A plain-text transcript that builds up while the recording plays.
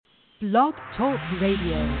Blog Talk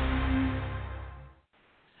Radio.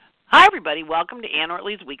 Hi, everybody. Welcome to Ann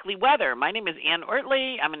Ortelee's Weekly Weather. My name is Ann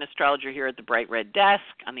Ortelee. I'm an astrologer here at the Bright Red Desk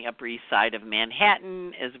on the Upper East Side of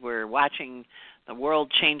Manhattan as we're watching the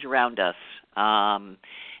world change around us.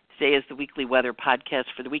 Today is the Weekly Weather podcast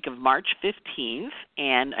for the week of March 15th,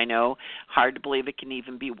 and I know, hard to believe it can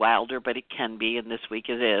even be wilder, but it can be, and this week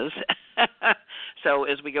it is. So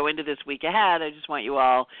as we go into this week ahead, I just want you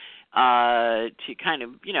all to kind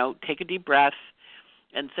of, take a deep breath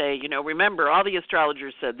and say, remember, all the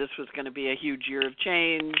astrologers said this was going to be a huge year of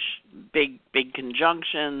change, big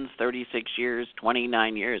conjunctions, 36 years,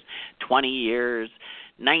 29 years, 20 years,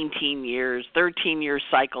 19 years, 13-year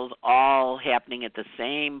cycles all happening at the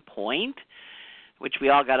same point, which we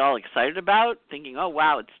all got all excited about, thinking, oh,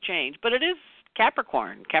 wow, it's changed. But it is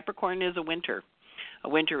Capricorn. Capricorn is a winter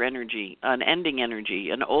energy, an ending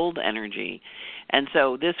energy, an old energy. And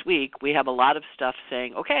so this week we have a lot of stuff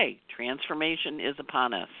saying, okay, transformation is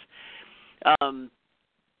upon us.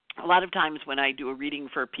 A lot of times when I do a reading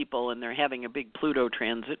for people and they're having a big Pluto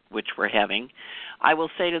transit, which we're having, I will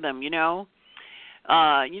say to them, Pluto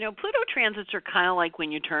transits are kind of like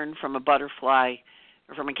when you turn from a butterfly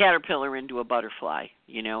or from a caterpillar into a butterfly,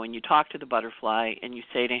 and you talk to the butterfly and you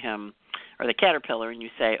say to him, or the caterpillar, and you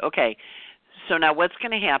say, okay, so now what's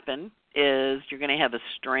going to happen is you're going to have a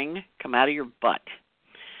string come out of your butt,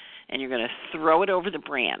 and you're going to throw it over the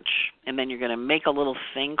branch, and then you're going to make a little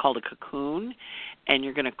thing called a cocoon, and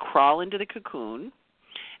you're going to crawl into the cocoon,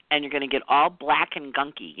 and you're going to get all black and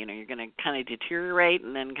gunky. You're going to kind of deteriorate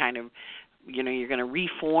and then kind of, you're going to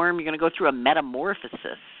reform. You're going to go through a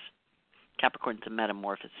metamorphosis. Capricorn's a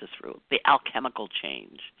metamorphosis root, the alchemical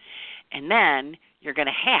change. And then you're going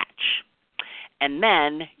to hatch. And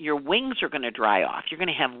then your wings are going to dry off. You're going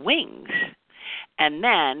to have wings. And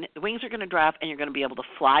then the wings are going to dry off, and you're going to be able to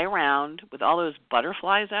fly around with all those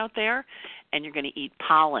butterflies out there, and you're going to eat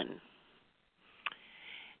pollen.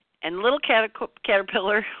 And little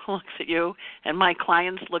caterpillar looks at you, and my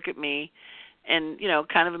clients look at me, and,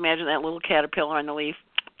 kind of imagine that little caterpillar on the leaf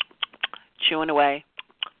chewing away.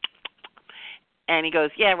 And he goes,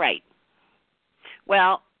 yeah, right.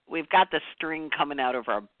 Well, we've got the string coming out of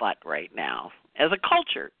our butt right now. As a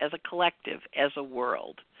culture, as a collective, as a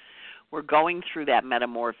world, we're going through that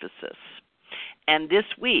metamorphosis. And this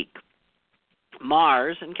week,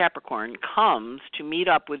 Mars in Capricorn comes to meet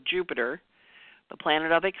up with Jupiter, the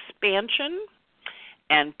planet of expansion,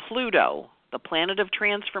 and Pluto, the planet of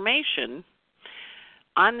transformation,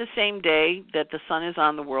 on the same day that the sun is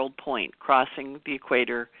on the world point, crossing the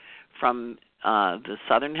equator from the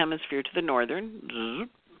southern hemisphere to the northern,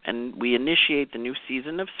 and we initiate the new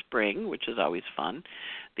season of spring, which is always fun,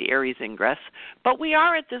 the Aries ingress. But we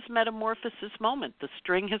are at this metamorphosis moment. The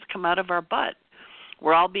string has come out of our butt.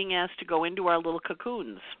 We're all being asked to go into our little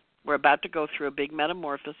cocoons. We're about to go through a big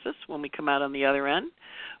metamorphosis. When we come out on the other end,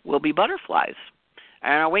 we'll be butterflies.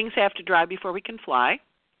 And our wings have to dry before we can fly,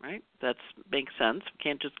 right? That makes sense. We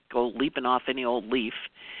can't just go leaping off any old leaf.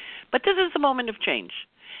 But this is a moment of change.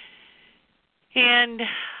 And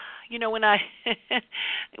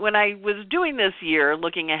when I was doing this year,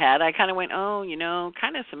 looking ahead, I kind of went,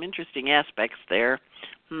 kind of some interesting aspects there.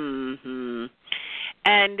 And,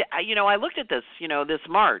 I looked at this, this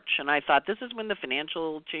March, and I thought this is when the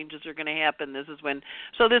financial changes are going to happen. This is when,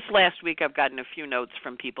 so this last week I've gotten a few notes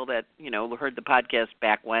from people that, heard the podcast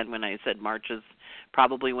back when I said March is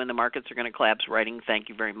probably when the markets are going to collapse, writing, thank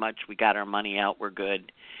you very much. We got our money out. We're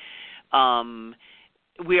good.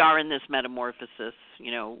 We are in this metamorphosis,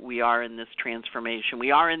 we are in this transformation.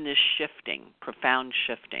 We are in this shifting, profound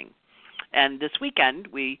shifting. And this weekend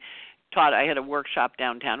I had a workshop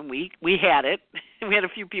downtown, and we had it. We had a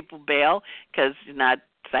few people bail because it's not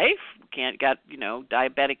safe.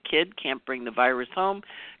 Diabetic kid, can't bring the virus home.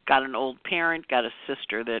 Got an old parent, got a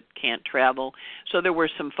sister that can't travel. So there were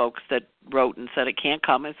some folks that wrote and said, it can't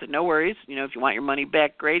come. I said, no worries. If you want your money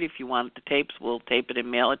back, great. If you want the tapes, we'll tape it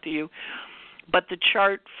and mail it to you. But the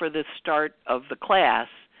chart for the start of the class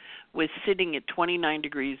was sitting at 29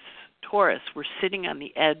 degrees Taurus. We're sitting on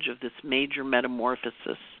the edge of this major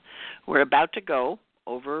metamorphosis. We're about to go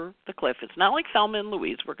over the cliff. It's not like Thelma and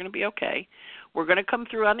Louise. We're going to be okay. We're going to come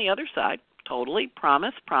through on the other side. Totally.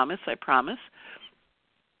 Promise, I promise.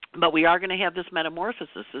 But we are going to have this metamorphosis.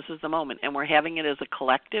 This is the moment. And we're having it as a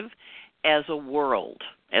collective, as a world.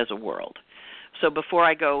 So before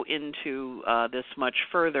I go into this much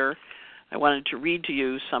further, I wanted to read to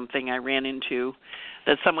you something I ran into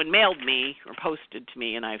that someone mailed me or posted to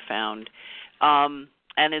me, and I found.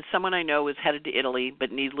 And it's someone I know is headed to Italy,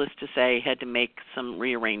 but needless to say, had to make some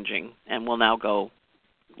rearranging and will now go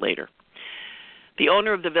later. The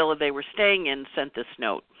owner of the villa they were staying in sent this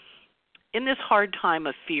note. In this hard time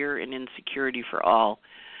of fear and insecurity for all,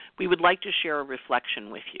 we would like to share a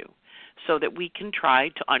reflection with you so that we can try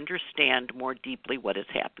to understand more deeply what is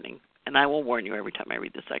happening. And I will warn you, every time I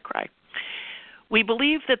read this, I cry. We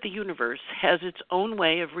believe that the universe has its own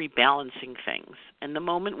way of rebalancing things, and the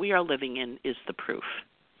moment we are living in is the proof.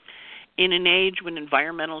 In an age when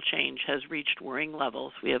environmental change has reached worrying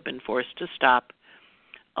levels, we have been forced to stop,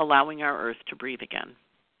 allowing our Earth to breathe again.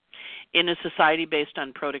 In a society based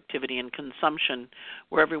on productivity and consumption,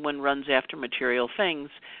 where everyone runs after material things,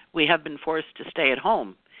 we have been forced to stay at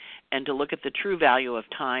home and to look at the true value of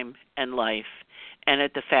time and life, and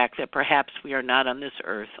at the fact that perhaps we are not on this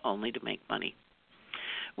earth only to make money.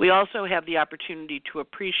 We also have the opportunity to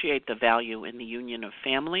appreciate the value in the union of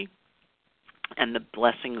family and the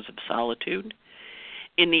blessings of solitude.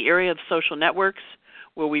 In the area of social networks,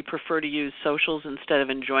 where we prefer to use socials instead of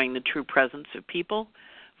enjoying the true presence of people,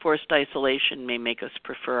 forced isolation may make us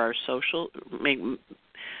prefer our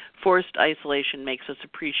forced isolation makes us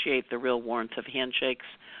appreciate the real warmth of handshakes,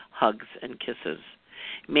 hugs, and kisses.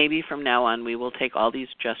 Maybe from now on we will take all these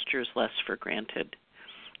gestures less for granted.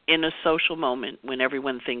 In a social moment when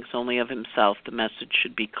everyone thinks only of himself, the message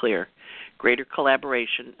should be clear. Greater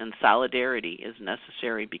collaboration and solidarity is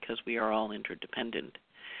necessary because we are all interdependent.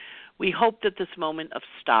 We hope that this moment of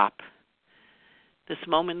stop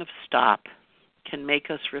can make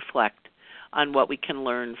us reflect on what we can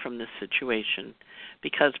learn from this situation,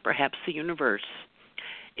 because perhaps the universe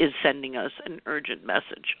is sending us an urgent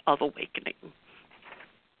message of awakening.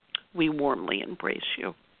 We warmly embrace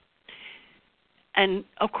you. And,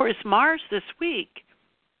 of course, Mars this week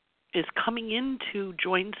is coming in to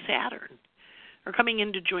join Saturn, or coming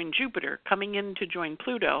in to join Jupiter, coming in to join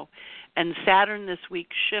Pluto. And Saturn this week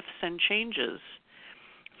shifts and changes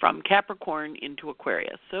from Capricorn into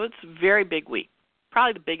Aquarius. So it's a very big week,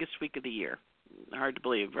 probably the biggest week of the year. Hard to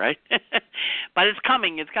believe, right? But it's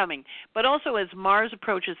coming. But also as Mars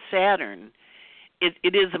approaches Saturn,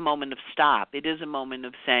 it is a moment of stop. It is a moment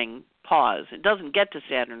of saying pause. It doesn't get to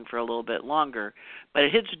Saturn for a little bit longer, but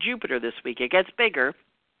it hits Jupiter this week. It gets bigger.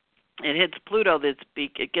 It hits Pluto this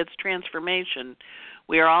week. It gets transformation.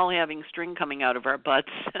 We are all having string coming out of our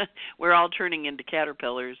butts. We're all turning into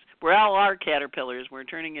caterpillars. We all are caterpillars. We're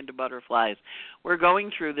turning into butterflies. We're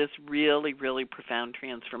going through this really, really profound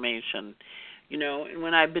transformation. And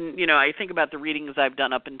when I've been, I think about the readings I've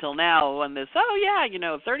done up until now on this,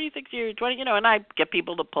 36 years, 20, and I get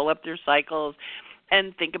people to pull up their cycles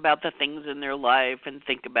and think about the things in their life and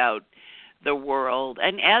think about the world.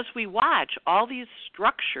 And as we watch all these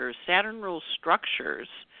structures, Saturn rules structures,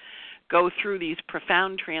 go through these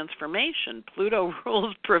profound transformation, Pluto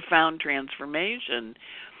rules profound transformation,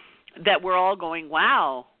 that we're all going,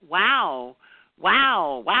 wow, wow,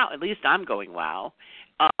 wow, wow. At least I'm going, wow.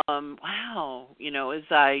 Wow, as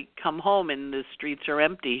I come home and the streets are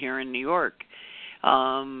empty here in New York.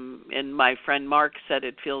 And my friend Mark said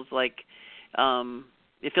it feels like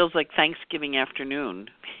Thanksgiving afternoon,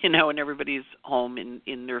 and everybody's home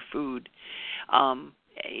in their food.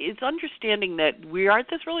 It's understanding that we are at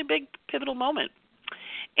this really big pivotal moment.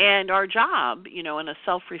 And our job, on a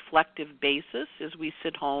self-reflective basis, is we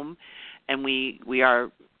sit home and we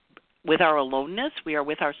are with our aloneness, we are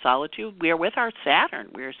with our solitude, we are with our Saturn.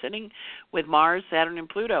 We are sitting with Mars, Saturn, and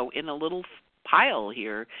Pluto in a little pile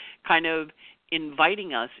here, kind of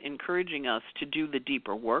inviting us, encouraging us to do the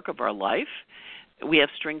deeper work of our life. We have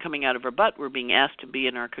string coming out of our butt. We're being asked to be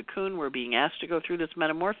in our cocoon. We're being asked to go through this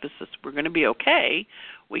metamorphosis. We're going to be okay.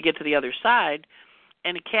 We get to the other side.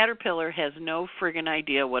 And a caterpillar has no friggin'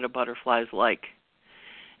 idea what a butterfly's like.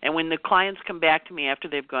 And when the clients come back to me after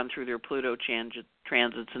they've gone through their Pluto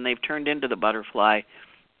transits and they've turned into the butterfly,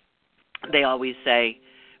 they always say,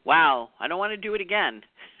 wow, I don't want to do it again.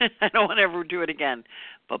 I don't want to ever do it again.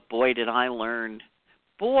 But boy, did I learn.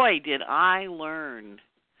 Boy, did I learn.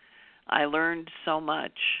 I learned so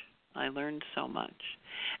much.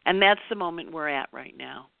 And that's the moment we're at right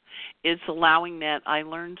now. It's allowing that. I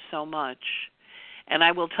learned so much. And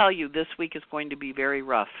I will tell you, this week is going to be very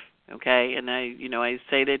rough. Okay, and I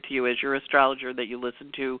say that to you as your astrologer that you listen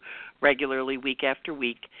to regularly week after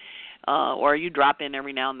week, or you drop in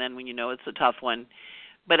every now and then when you know it's a tough one.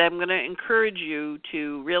 But I'm going to encourage you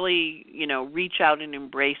to really, reach out and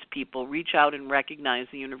embrace people, reach out and recognize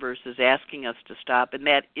the universe is asking us to stop, and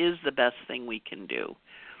that is the best thing we can do.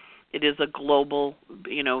 It is a global,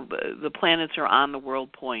 the planets are on the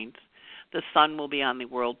world point. The sun will be on the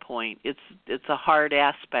world point. It's a hard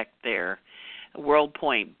aspect there. World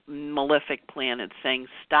point, malefic planets saying,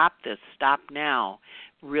 stop this, stop now,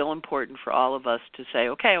 real important for all of us to say,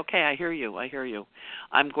 okay, I hear you.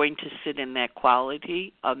 I'm going to sit in that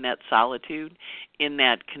quality, that solitude, in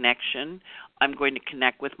that connection. I'm going to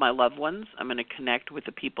connect with my loved ones. I'm going to connect with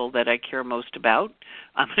the people that I care most about.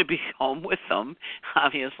 I'm going to be home with them,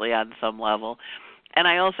 obviously, on some level. And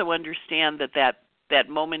I also understand that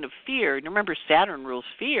moment of fear, and remember, Saturn rules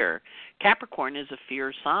fear. Capricorn is a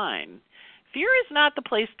fear sign. Fear is not the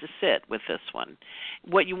place to sit with this one.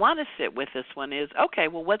 What you want to sit with this one is, okay,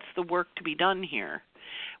 well, what's the work to be done here?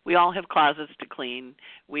 We all have closets to clean.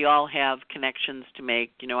 We all have connections to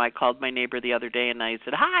make. I called my neighbor the other day, and I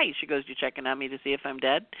said, hi. She goes, you checking on me to see if I'm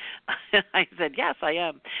dead? I said, yes, I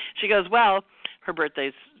am. She goes, well, her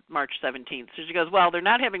birthday's March 17th. So she goes, well, they're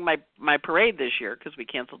not having my parade this year because we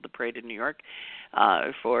canceled the parade in New York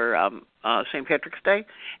for St. Patrick's Day.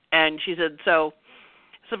 And she said, so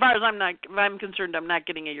far as I'm concerned, I'm not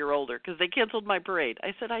getting a year older because they canceled my parade.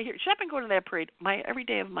 I said, I hear. I've been going to that parade every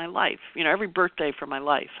day of my life. Every birthday for my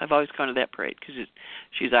life. I've always gone to that parade because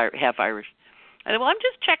she's half Irish. I said, well, I'm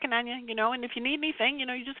just checking on you, and if you need anything,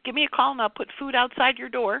 you just give me a call and I'll put food outside your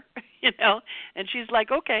door, And she's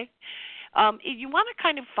like, okay. You want to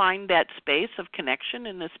kind of find that space of connection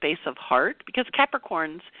in the space of heart because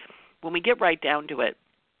Capricorns, when we get right down to it,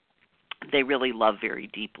 they really love very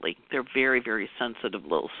deeply. They're very, very sensitive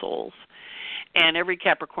little souls. And every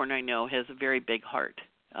Capricorn I know has a very big heart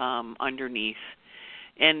underneath.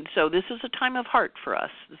 And so this is a time of heart for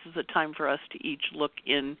us. This is a time for us to each look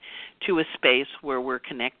into a space where we're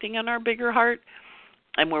connecting on our bigger heart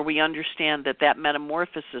and where we understand that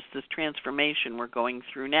metamorphosis, this transformation we're going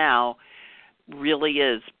through now, really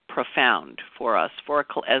is profound for us,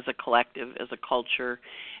 as a collective, as a culture.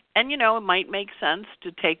 And, it might make sense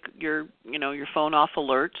to take your phone off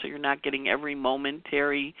alert so you're not getting every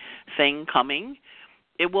momentary thing coming.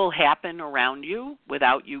 It will happen around you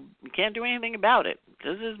without you. You can't do anything about it.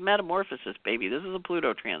 This is metamorphosis, baby. This is a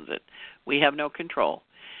Pluto transit. We have no control.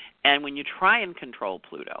 And when you try and control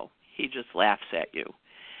Pluto, he just laughs at you.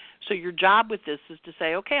 So your job with this is to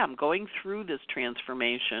say, okay, I'm going through this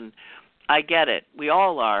transformation. I get it. We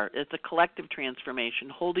all are. It's a collective transformation.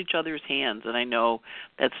 Hold each other's hands. And I know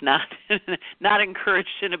that's not encouraged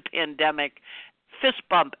in a pandemic. Fist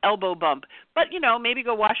bump, elbow bump. But, maybe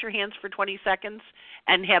go wash your hands for 20 seconds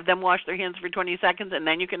and have them wash their hands for 20 seconds, and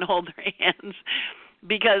then you can hold their hands.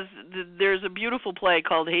 Because there's a beautiful play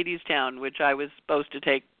called Hadestown, which I was supposed to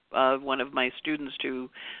take one of my students to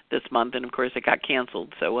this month, and, of course, it got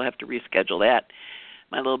canceled, so we'll have to reschedule that.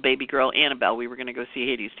 My little baby girl, Annabelle, we were going to go see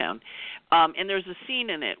Hadestown. And there's a scene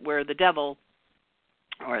in it where the devil,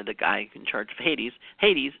 or the guy in charge of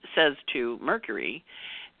Hades says to Mercury,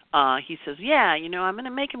 he says, yeah, I'm going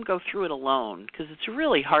to make him go through it alone because it's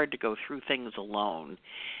really hard to go through things alone.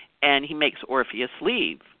 And he makes Orpheus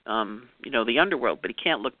leave, the underworld, but he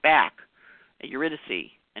can't look back at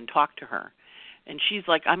Eurydice and talk to her. And she's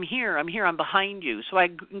like, I'm here, I'm behind you. So I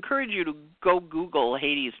encourage you to go Google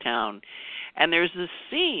Hadestown. And there's this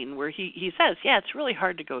scene where he says, yeah, it's really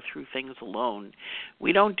hard to go through things alone.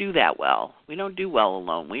 We don't do that well. We don't do well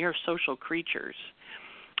alone. We are social creatures.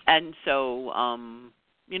 And so,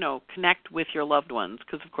 connect with your loved ones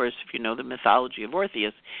because, of course, if you know the mythology of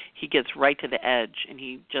Orpheus, he gets right to the edge and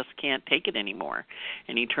he just can't take it anymore.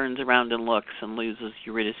 And he turns around and looks and loses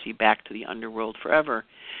Eurydice back to the underworld forever.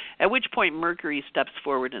 At which point Mercury steps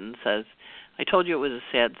forward and says, I told you it was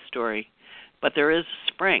a sad story, but there is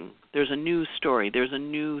spring. There's a new story. There's a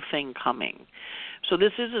new thing coming. So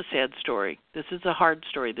this is a sad story. This is a hard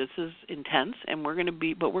story. This is intense, and we're going to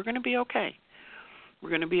be okay. We're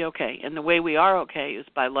going to be okay. And the way we are okay is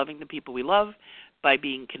by loving the people we love, by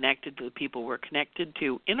being connected to the people we're connected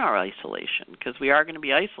to in our isolation, because we are going to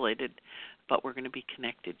be isolated, but we're going to be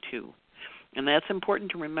connected too. And that's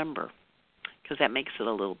important to remember because that makes it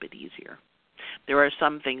a little bit easier. There are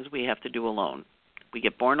some things we have to do alone. We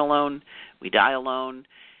get born alone. We die alone.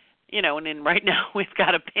 And then right now we've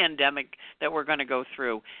got a pandemic that we're going to go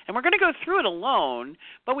through. And we're going to go through it alone,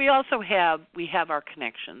 but we also have our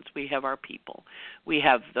connections. We have our people. We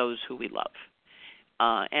have those who we love.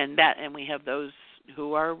 And we have those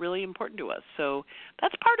who are really important to us. So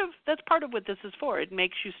that's part of what this is for. It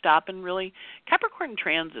makes you stop and really Capricorn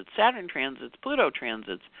transits, Saturn transits, Pluto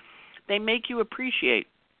transits, they make you appreciate.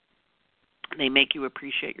 They make you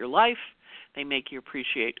appreciate your life. They make you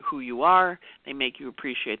appreciate who you are. They make you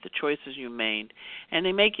appreciate the choices you made. And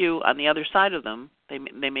they make you, on the other side of them,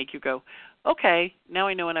 they make you go, okay, now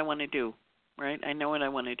I know what I want to do, right? I know what I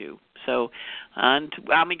want to do. So I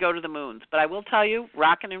may go to the moons. But I will tell you,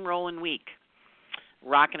 rocking and rolling week.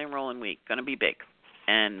 Rocking and rolling week. Going to be big.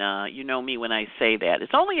 And you know me when I say that.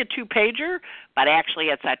 It's only a 2-pager, but actually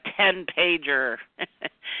it's a 10-pager.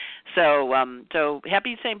 So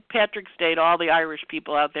happy St. Patrick's Day to all the Irish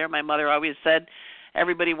people out there. My mother always said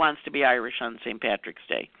everybody wants to be Irish on St. Patrick's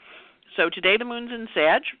Day. So today the moon's in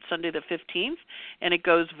Sag, Sunday the 15th, and it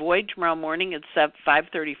goes void tomorrow morning at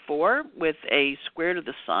 5:34 with a square to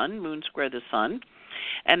the sun, moon square the sun.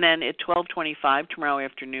 And then at 12:25 tomorrow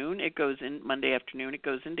afternoon, Monday afternoon, it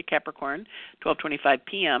goes into Capricorn, 12:25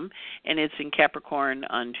 p.m., and it's in Capricorn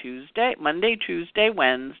on Monday, Tuesday,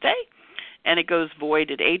 Wednesday, and it goes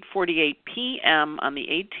void at 8:48 p.m. on the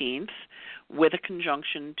 18th with a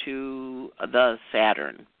conjunction to the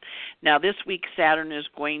Saturn. Now, this week, Saturn is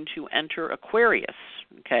going to enter Aquarius,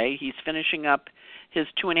 okay? He's finishing up his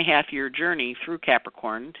 2.5-year journey through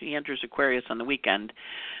Capricorn. He enters Aquarius on the weekend.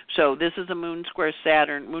 So this is a moon square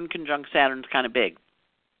Saturn. Moon conjunct Saturn's kind of big.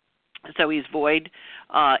 So he's void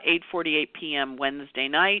 8:48 p.m. Wednesday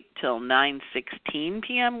night till 9:16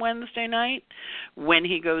 p.m. Wednesday night. When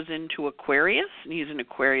he goes into Aquarius, and he's in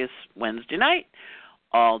Aquarius Wednesday night,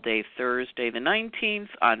 all day Thursday the 19th.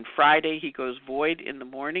 On Friday, he goes void in the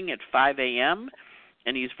morning at 5 a.m.,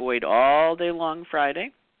 and he's void all day long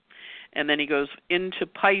Friday. And then he goes into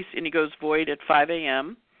Pisces, and he goes void at 5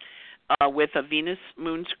 a.m. With a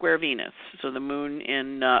moon square Venus. So the moon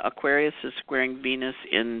in Aquarius is squaring Venus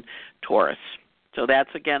in Taurus. So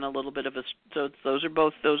that's, again, a little bit of those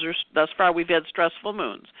are thus far we've had stressful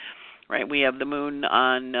moons, right? We have the moon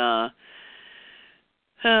on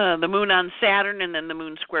Saturn, and then the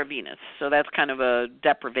moon square Venus. So that's kind of a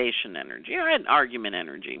deprivation energy, or an argument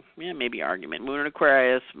energy. Yeah, maybe argument. Moon in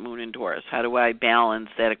Aquarius, moon in Taurus. How do I balance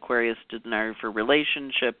that Aquarius desire for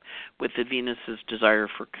relationship with the Venus's desire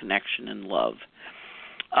for connection and love?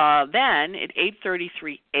 Then at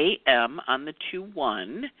 8:33 a.m. on the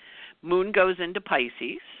 2/1, moon goes into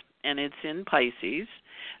Pisces, and it's in Pisces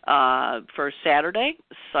for Saturday,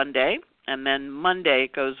 Sunday, and then Monday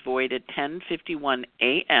it goes void at 10:51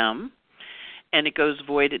 a.m., and it goes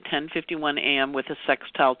void at 10:51 a.m. with a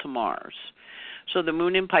sextile to Mars. So the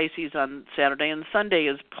moon in Pisces on Saturday and Sunday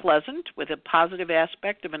is pleasant with a positive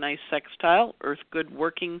aspect of a nice sextile, Earth good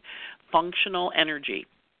working functional energy.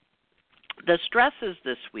 The stresses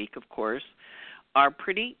this week, of course, are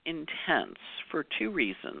pretty intense for 2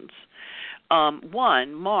 reasons.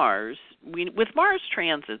 One, Mars. With Mars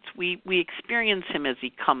transits, we experience him as he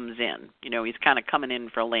comes in. You know, he's kind of coming in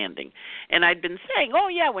for a landing. And I'd been saying,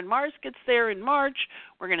 when Mars gets there in March,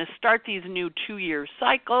 we're going to start these new 2-year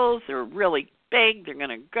cycles. They're really big. They're going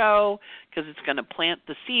to go because it's going to plant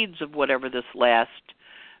the seeds of whatever this last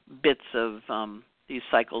bits of these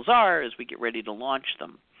cycles are as we get ready to launch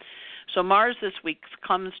them. So Mars this week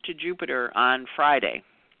comes to Jupiter on Friday.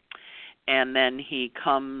 And then he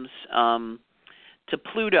comes to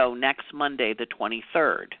Pluto next Monday, the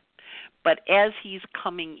 23rd. But as he's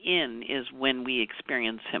coming in is when we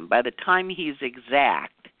experience him. By the time he's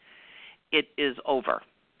exact, it is over.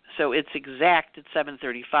 So it's exact at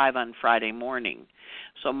 7:35 on Friday morning.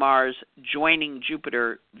 So Mars joining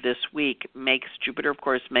Jupiter this week Jupiter, of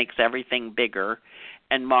course, makes everything bigger,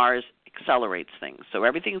 and Mars accelerates things. So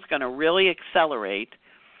everything's going to really accelerate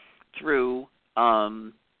through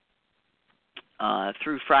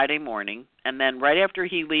Friday morning, and then right after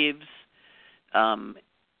he leaves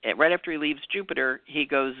Jupiter, he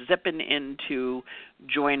goes zipping in to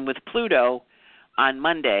join with Pluto on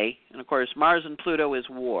Monday. And of course, Mars and Pluto is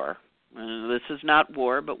war. This is not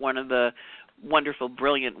war, but one of the wonderful,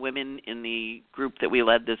 brilliant women in the group that we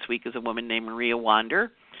led this week is a woman named Maria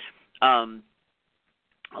Wander, a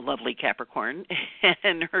lovely Capricorn,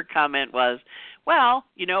 and her comment was,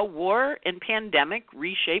 war and pandemic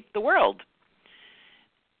reshaped the world.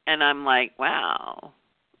 And I'm like, wow,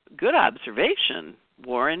 good observation,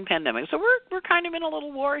 war and pandemic. So we're kind of in a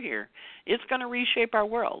little war here. It's going to reshape our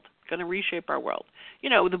world.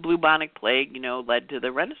 The bubonic plague, led to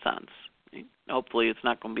the Renaissance. Hopefully it's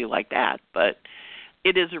not going to be like that, but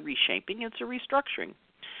it is a reshaping. It's a restructuring.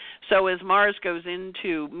 So as Mars goes in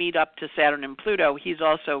to meet up to Saturn and Pluto, he's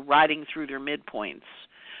also riding through their midpoints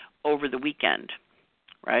over the weekend,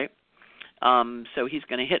 right? So he's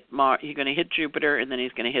going to hit Jupiter, and then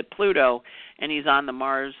he's going to hit Pluto, and he's on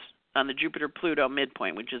the Jupiter-Pluto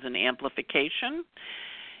midpoint, which is an amplification.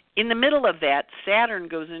 In the middle of that, Saturn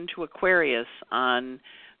goes into Aquarius on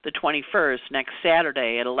the 21st, next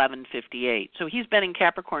Saturday at 11:58. So he's been in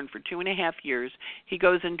Capricorn for 2.5 years. He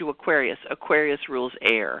goes into Aquarius. Aquarius rules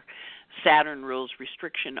air. Saturn rules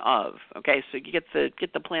restriction of. Okay, so you get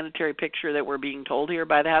the planetary picture that we're being told here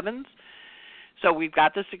by the heavens. So we've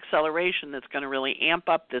got this acceleration that's going to really amp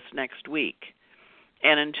up this next week.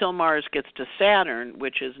 And until Mars gets to Saturn,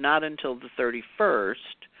 which is not until the 31st,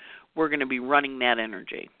 we're going to be running that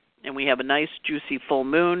energy. And we have a nice, juicy full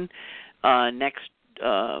moon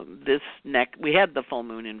we had the full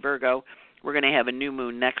moon in Virgo. We're going to have a new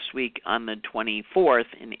moon next week on the 24th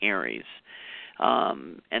in Aries.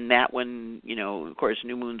 And that one, of course,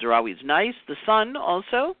 new moons are always nice. The sun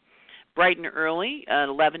also, bright and early at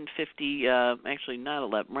 11:50, actually not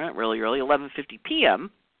really early, 11:50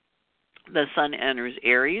 p.m., the sun enters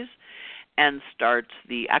Aries and starts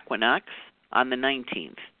the equinox on the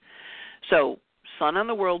 19th. So sun on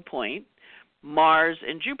the world point, Mars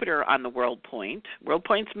and Jupiter on the world point. World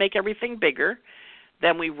points make everything bigger.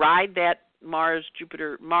 Then we ride that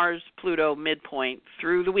Mars-Pluto midpoint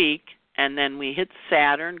through the week, and then we hit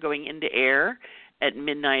Saturn going into air at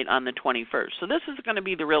midnight on the 21st. So this is going to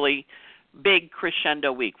be the really big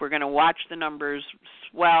crescendo week. We're going to watch the numbers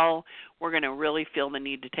swell. We're going to really feel the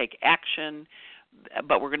need to take action,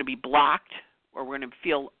 but we're going to be blocked, or we're going to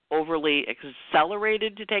feel overly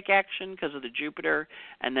accelerated to take action because of the Jupiter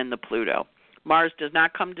and then the Pluto. Mars does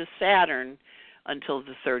not come to Saturn until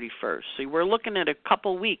the 31st. So we're looking at a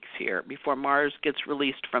couple weeks here before Mars gets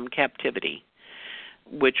released from captivity,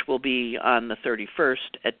 which will be on the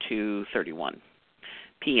 31st at 2:31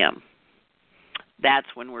 p.m. That's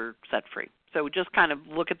when we're set free. So just kind of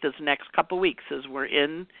look at this next couple weeks as we're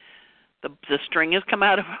in, the string has come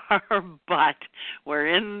out of our butt. We're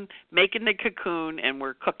in making the cocoon and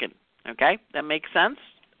we're cooking. Okay? That makes sense,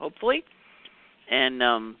 hopefully.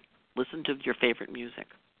 And listen to your favorite music.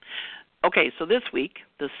 Okay, so this week,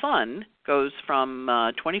 the sun goes from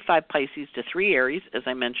 25 Pisces to 3 Aries, as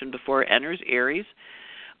I mentioned before, enters Aries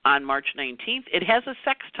on March 19th. It has a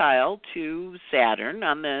sextile to Saturn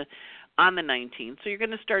on the 19th, so you're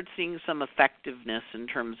going to start seeing some effectiveness in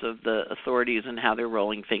terms of the authorities and how they're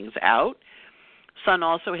rolling things out. Sun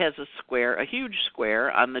also has a huge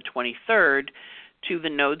square on the 23rd to the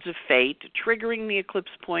nodes of fate, triggering the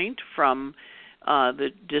eclipse point from the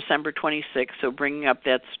December 26th, so bringing up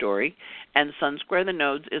that story. And Sun square the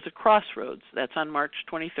nodes is a crossroads. That's on March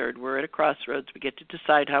 23rd. We're at a crossroads. We get to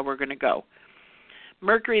decide how we're going to go.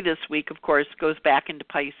 Mercury this week, of course, goes back into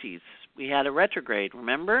Pisces. We had a retrograde,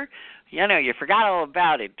 remember? You forgot all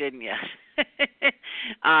about it, didn't you?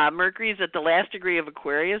 Mercury's at the last degree of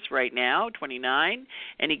Aquarius right now, 29,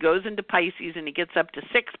 and he goes into Pisces, and he gets up to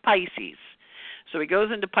 6 Pisces. So he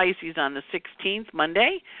goes into Pisces on the 16th,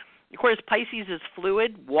 Monday. Of course, Pisces is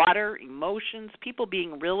fluid, water, emotions, people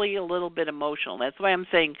being really a little bit emotional. That's why I'm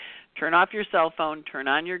saying turn off your cell phone, turn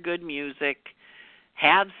on your good music,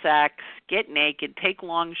 have sex, get naked, take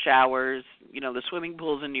long showers. The swimming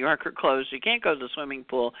pools in New York are closed. You can't go to the swimming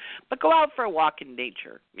pool, but go out for a walk in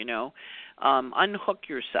nature, unhook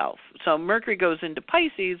yourself. So Mercury goes into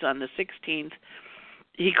Pisces on the 16th.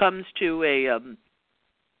 He comes to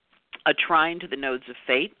a trine to the nodes of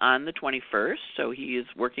fate on the 21st, so he is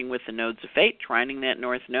working with the nodes of fate, trining that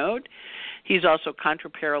north node. He's also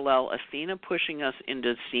contra-parallel Athena, pushing us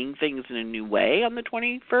into seeing things in a new way on the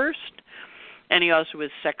 21st. And he also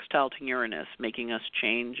is sextile to Uranus, making us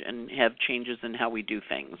change and have changes in how we do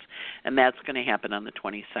things. And that's going to happen on the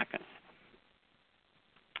 22nd.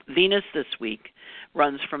 Venus this week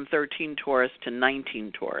runs from 13 Taurus to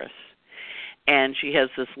 19 Taurus. And she has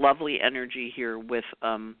this lovely energy here with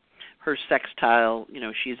her sextile.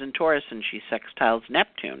 She's in Taurus and she sextiles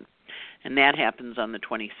Neptune. And that happens on the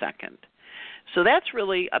 22nd. So that's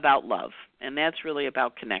really about love. And that's really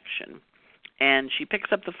about connection. And she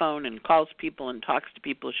picks up the phone and calls people and talks to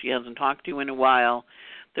people she hasn't talked to in a while.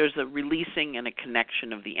 There's a releasing and a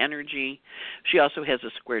connection of the energy. She also has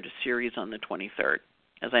a square to Ceres on the 23rd.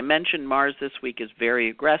 As I mentioned, Mars this week is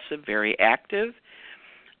very aggressive, very active.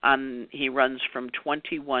 He runs from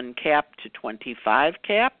 21 cap to 25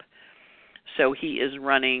 cap. So he is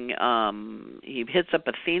running, he hits up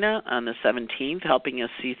Athena on the 17th, helping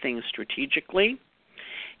us see things strategically.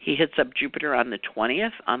 He hits up Jupiter on the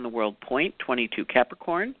 20th on the world point, 22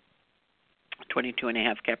 Capricorn, 22 and a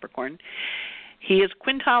half Capricorn. He is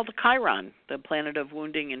quintile to Chiron, the planet of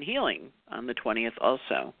wounding and healing, on the 20th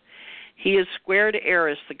also. He is square to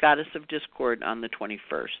Eris, the goddess of discord, on the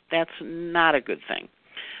 21st. That's not a good thing.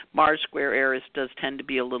 Mars square Eris does tend to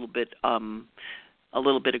be a little bit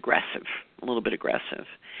aggressive,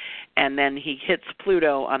 And then he hits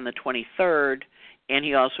Pluto on the 23rd, and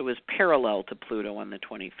he also is parallel to Pluto on the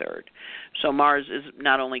 23rd. So Mars is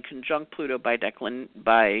not only conjunct Pluto by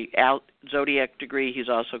zodiac degree, he's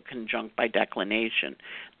also conjunct by declination.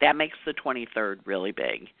 That makes the 23rd really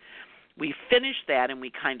big. We finish that and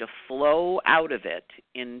we kind of flow out of it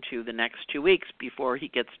into the next 2 weeks before he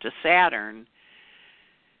gets to Saturn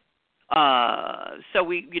So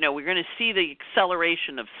we're going to see the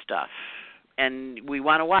acceleration of stuff, and we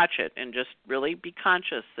want to watch it and just really be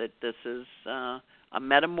conscious that this is a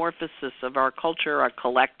metamorphosis of our culture, our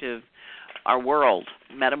collective, our world,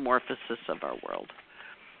 metamorphosis of our world.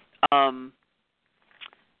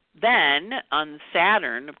 Then on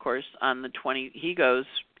Saturn, of course, on the 20th, he goes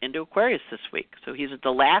into Aquarius this week. So he's at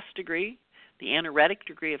the last degree, the anaretic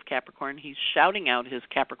degree of Capricorn. He's shouting out his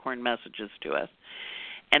Capricorn messages to us.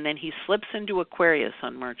 And then he slips into Aquarius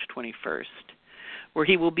on March 21st, where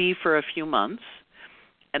he will be for a few months.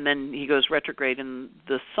 And then he goes retrograde in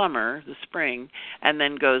the summer, the spring, and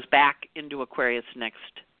then goes back into Aquarius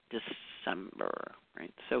next December,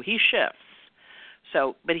 right? So he shifts.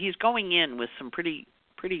 So, but he's going in with some pretty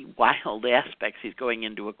wild aspects. He's going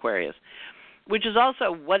into Aquarius, which is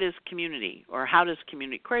also what is community, or how does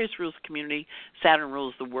community, Aquarius rules community, Saturn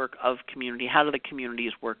rules the work of community. How do the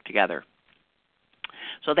communities work together?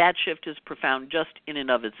 So that shift is profound just in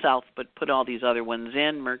and of itself, but put all these other ones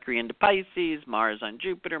in, Mercury into Pisces, Mars on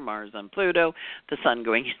Jupiter, Mars on Pluto, the Sun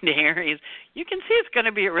going into Aries. You can see it's going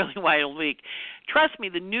to be a really wild week. Trust me,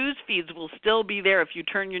 the news feeds will still be there if you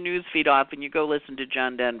turn your news feed off and you go listen to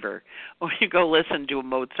John Denver or you go listen to a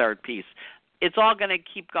Mozart piece. It's all going to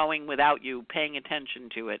keep going without you paying attention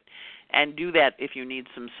to it, and do that if you need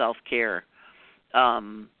some self-care.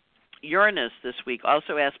 Uranus this week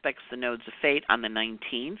also aspects the nodes of fate on the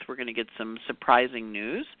 19th. We're going to get some surprising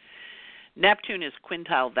news. Neptune is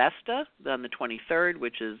quintile Vesta on the 23rd,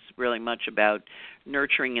 which is really much about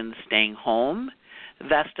nurturing and staying home.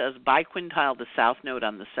 Vesta is biquintile the south node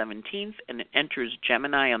on the 17th, and it enters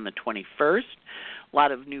Gemini on the 21st. A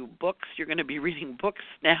lot of new books. You're going to be reading books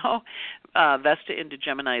now, Vesta into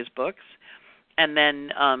Gemini's books. And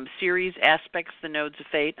then Ceres aspects the nodes of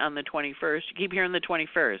fate on the 21st. You keep hearing the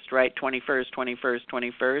 21st, right? 21st, 21st,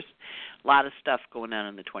 21st. A lot of stuff going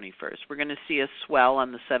on the 21st. We're going to see a swell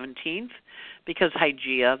on the 17th because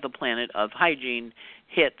Hygeia, the planet of hygiene,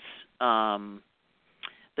 hits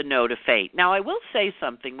the node of fate. Now, I will say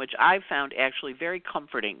something which I've found actually very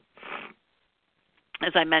comforting.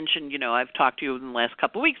 As I mentioned, I've talked to you in the last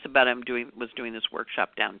couple of weeks about was doing this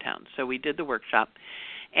workshop downtown. So we did the workshop.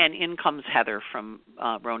 And in comes Heather from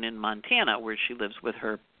Ronan, Montana, where she lives with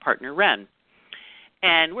her partner, Ren.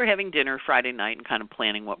 And we're having dinner Friday night and kind of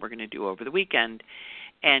planning what we're going to do over the weekend.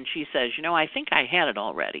 And she says, I think I had it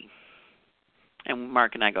already. And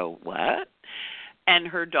Mark and I go, what? And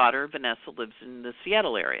her daughter, Vanessa, lives in the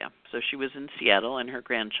Seattle area. So she was in Seattle, and her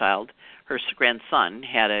grandson,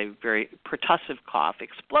 had a very pertussive cough,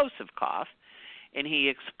 explosive cough. And he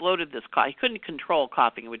exploded this cough. He couldn't control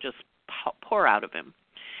coughing. It would just pour out of him.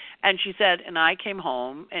 And she said, and I came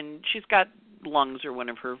home, and she's got lungs or one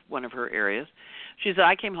of her areas. She said,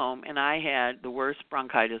 I came home, and I had the worst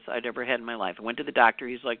bronchitis I'd ever had in my life. I went to the doctor.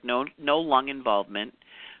 He's like, no lung involvement.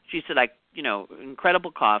 She said,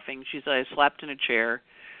 incredible coughing. She said, I slept in a chair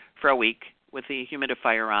for a week with the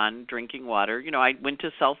humidifier on, drinking water. I went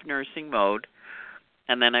to self-nursing mode,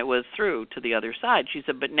 and then I was through to the other side. She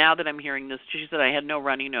said, but now that I'm hearing this, she said, I had no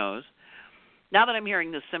runny nose. Now that I'm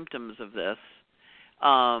hearing the symptoms of this,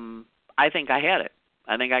 I think I had it.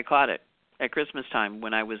 I think I caught it at Christmas time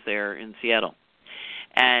when I was there in Seattle.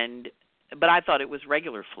 But I thought it was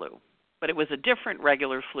regular flu. But it was a different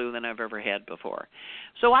regular flu than I've ever had before.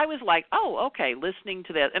 So I was like, oh, okay, listening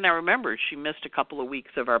to that. And I remember she missed a couple of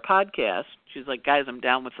weeks of our podcast. She's like, guys, I'm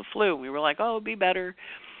down with the flu. And we were like, oh, it'll be better.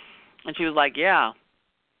 And she was like, yeah.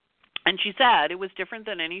 And she said it was different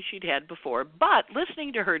than any she'd had before. But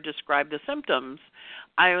listening to her describe the symptoms,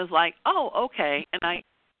 I was like, oh, okay. And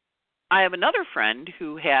I have another friend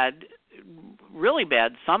who had really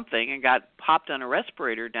bad something and got popped on a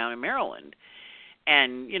respirator down in Maryland,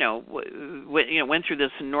 and went through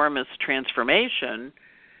this enormous transformation,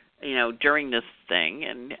 during this thing,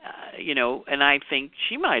 and and I think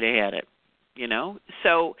she might have had it,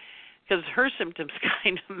 so. Because her symptoms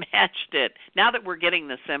kind of matched it, now that we're getting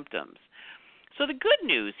the symptoms. So the good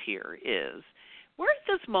news here is we're at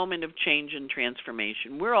this moment of change and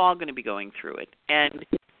transformation. We're all going to be going through it. And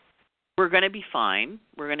we're going to be fine.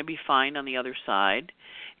 We're going to be fine on the other side.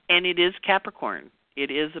 And it is Capricorn. It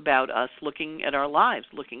is about us looking at our lives,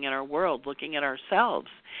 looking at our world, looking at ourselves,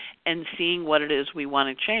 and seeing what it is we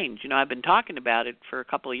want to change. I've been talking about it for a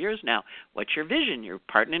couple of years now. What's your vision? You're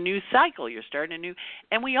part in a new cycle. You're starting a new,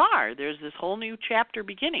 and we are. There's this whole new chapter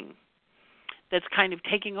beginning that's kind of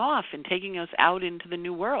taking off and taking us out into the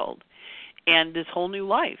new world and this whole new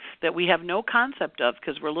life that we have no concept of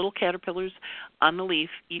because we're little caterpillars on the leaf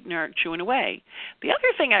chewing away. The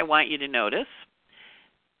other thing I want you to notice,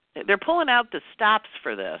 they're pulling out the stops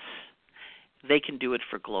for this. They can do it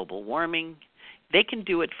for global warming. they can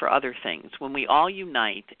do it for other things. When we all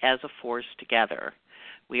unite as a force together,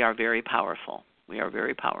 we are very powerful. We are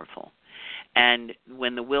very powerful. And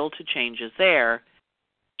when the will to change is there,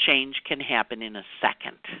 change can happen in a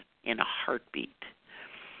second, in a heartbeat.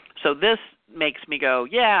 So this makes me go,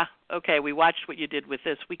 yeah, okay, we watched what you did with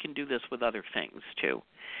this. We can do this with other things too.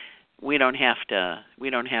 We don't have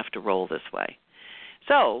to roll this way.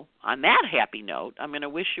 So on that happy note, I'm going to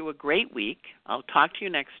wish you a great week. I'll talk to you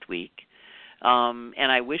next week.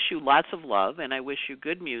 And I wish you lots of love, and I wish you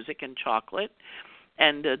good music and chocolate,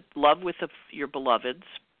 and love with your beloveds,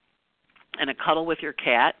 and a cuddle with your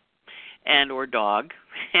cat and or dog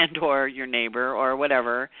and or your neighbor or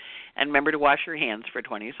whatever. And remember to wash your hands for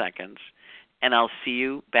 20 seconds. And I'll see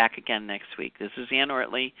you back again next week. This is Ann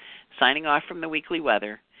Ortelee signing off from the weekly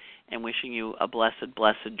weather and wishing you a blessed,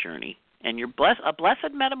 blessed journey and a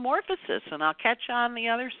blessed metamorphosis. And I'll catch you on the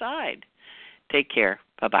other side. Take care.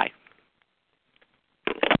 Bye-bye.